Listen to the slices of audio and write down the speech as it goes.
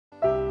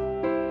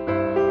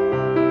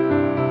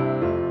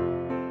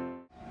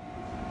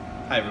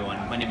Hi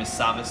everyone, my name is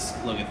Saw Vis.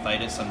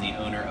 I'm the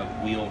owner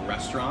of Wheel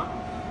Restaurant.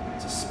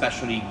 It's a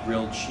specialty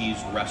grilled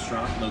cheese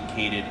restaurant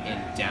located in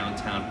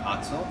downtown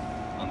Pottsville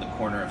on the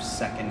corner of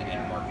 2nd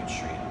and Market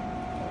Street.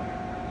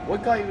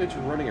 What got you into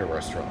running a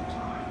restaurant?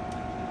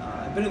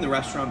 I've been in the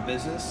restaurant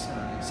business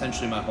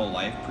essentially my whole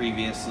life.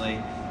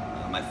 Previously,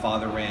 my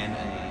father ran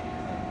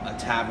a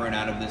tavern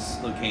out of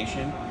this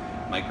location.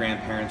 My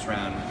grandparents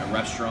ran a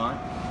restaurant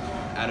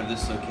out of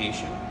this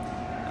location.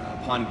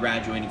 Upon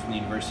graduating from the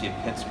University of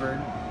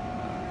Pittsburgh,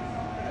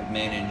 I've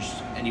managed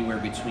anywhere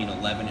between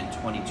 11 and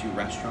 22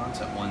 restaurants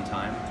at one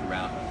time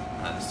throughout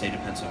the state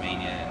of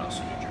Pennsylvania and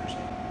also New Jersey.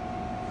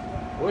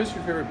 What is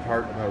your favorite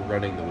part about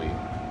running the Wheel?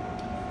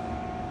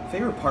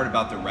 Favorite part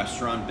about the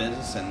restaurant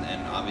business and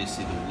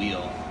obviously the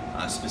Wheel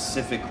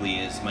specifically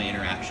is my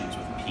interactions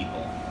with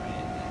people.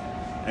 Right?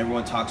 And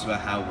everyone talks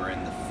about how we're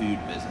in the food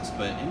business,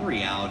 but in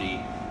reality,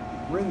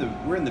 we're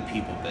in the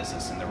people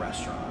business in the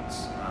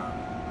restaurants.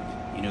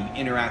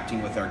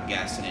 Interacting with our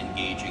guests and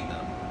engaging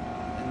them,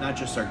 and not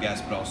just our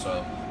guests, but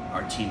also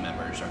our team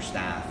members, our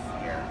staff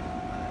here.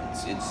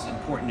 It's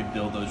important to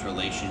build those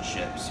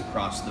relationships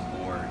across the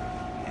board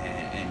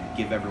and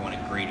give everyone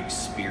a great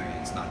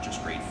experience, not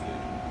just great food.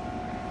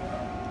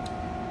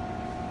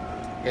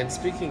 And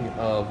speaking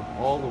of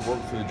all the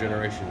work through the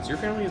generations, your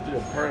family has been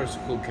a part of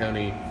School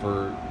County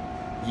for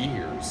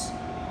years.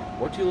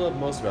 What do you love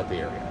most about the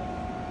area?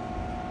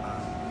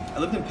 I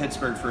lived in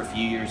Pittsburgh for a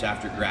few years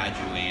after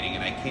graduating,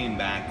 and I came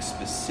back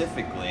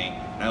specifically,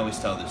 and I always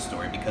tell this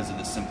story, because of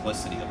the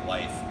simplicity of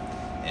life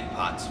in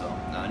Pottsville.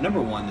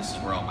 Number one, this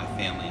is where all my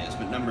family is,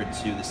 but number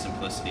two, the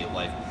simplicity of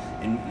life.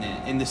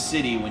 In the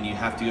city, when you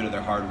have to go to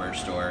their hardware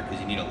store because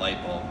you need a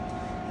light bulb,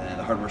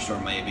 the hardware store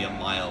may be a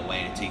mile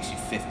away and it takes you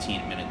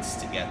 15 minutes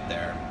to get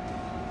there.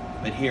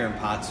 But here in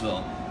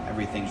Pottsville,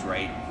 everything's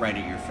right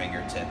at your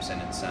fingertips,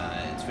 and it's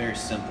very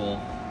simple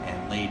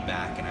and laid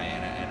back, and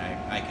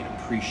I can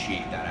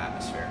appreciate that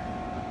atmosphere.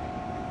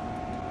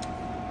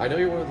 I know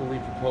you're one of the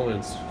lead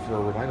proponents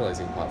for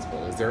revitalizing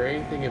Pottsville. Is there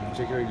anything in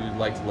particular you'd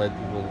like to let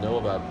people know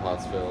about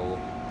Pottsville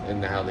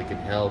and how they can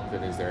help,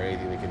 and is there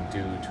anything they can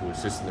do to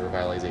assist in the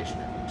revitalization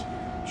effort?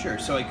 Sure.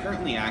 So I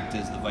currently act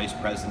as the Vice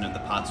President of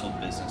the Pottsville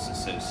Business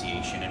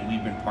Association, and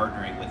we've been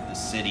partnering with the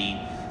city,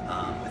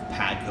 with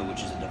PADCO,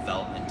 which is a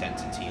development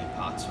entity in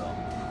Pottsville,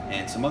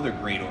 and some other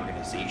great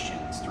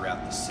organizations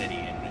throughout the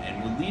city,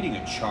 and we're leading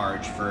a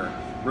charge for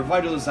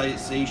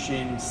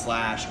revitalization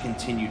 /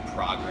 continued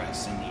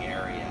progress in the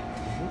area.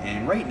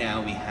 And right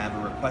now we have a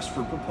request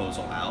for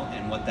proposal out,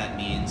 and what that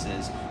means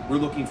is we're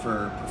looking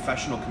for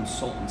professional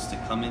consultants to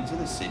come into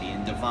the city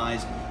and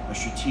devise a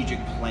strategic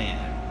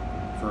plan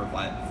for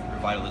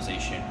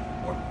revitalization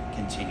or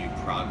continued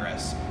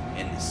progress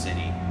in the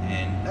city.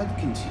 And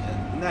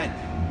that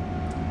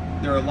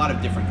there are a lot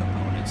of different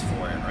components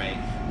for it, right?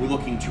 We're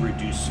looking to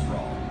reduce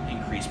sprawl,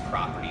 increase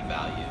property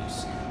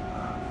values,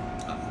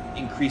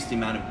 increase the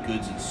amount of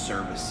goods and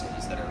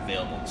services that are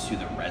available to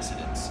the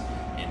residents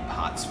in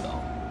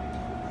Pottsville.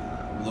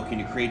 We're looking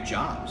to create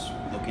jobs.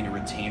 We're looking to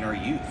retain our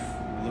youth.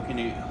 We're looking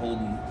to hold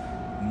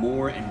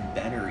more and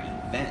better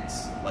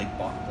events like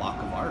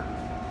Block of Art.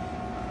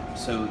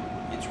 So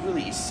it's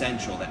really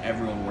essential that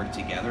everyone work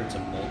together. It's a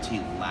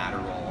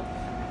multilateral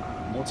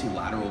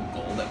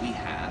goal that we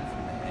have,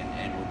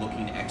 and we're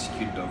looking to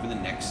execute it over the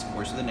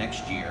course of the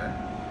next year.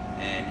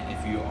 And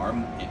if you are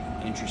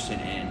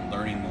interested in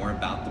learning more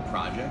about the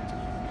project,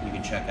 you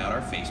can check out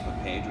our Facebook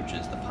page, which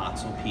is the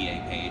Pottsville PA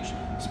page,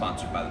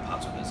 sponsored by the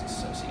Pottsville Business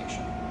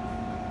Association.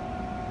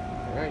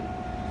 All right.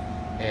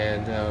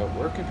 And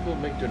where can people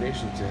make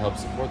donations to help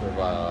support the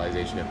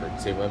revitalization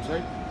effort? Same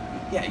website?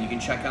 Yeah, you can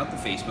check out the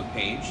Facebook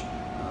page,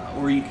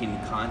 or you can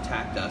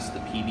contact us, the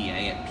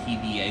PBA, at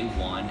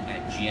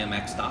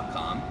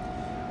pba1@gmx.com.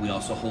 We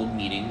also hold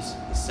meetings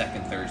the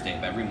second Thursday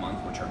of every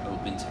month, which are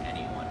open to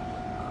anyone.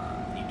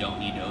 You don't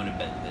need to own a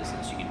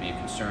business. You can be a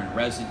concerned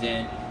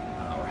resident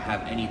or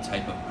have any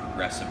type of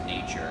progressive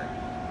nature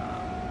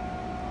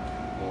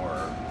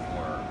or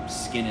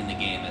skin in the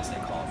game, as they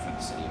call it, for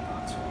the city of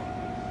Pottsville.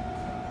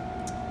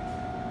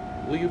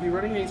 Will you be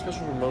running any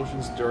special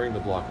promotions during the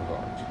Block of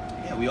Art?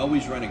 Yeah, we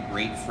always run a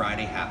great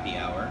Friday happy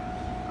hour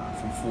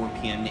from 4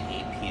 p.m. to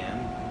 8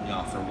 p.m. We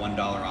offer $1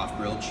 off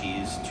grilled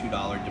cheese,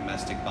 $2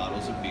 domestic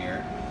bottles of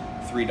beer,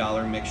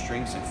 $3 mixed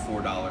drinks, and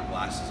 $4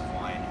 glasses of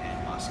wine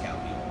and Moscow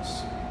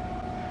mules.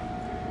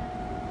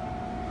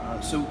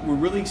 So we're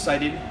really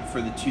excited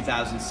for the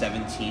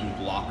 2017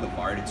 Block of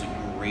Art. It's a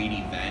great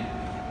event.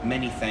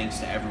 Many thanks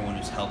to everyone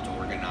who's helped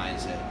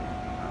organize it.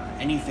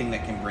 Anything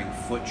that can bring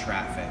foot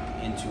traffic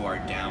into our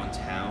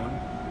downtown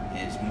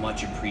is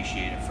much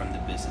appreciated from the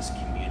business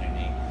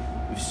community.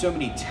 We have so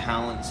many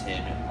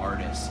talented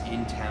artists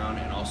in town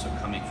and also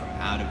coming from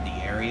out of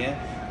the area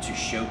to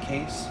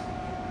showcase.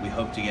 We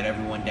hope to get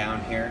everyone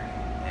down here,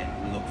 and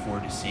we look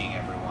forward to seeing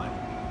everyone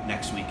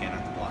next weekend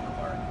at the Block of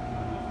Art.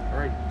 All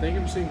right, thank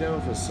you for sitting down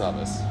with us, Saw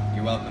Vis.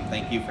 You're welcome.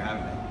 Thank you for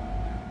having me.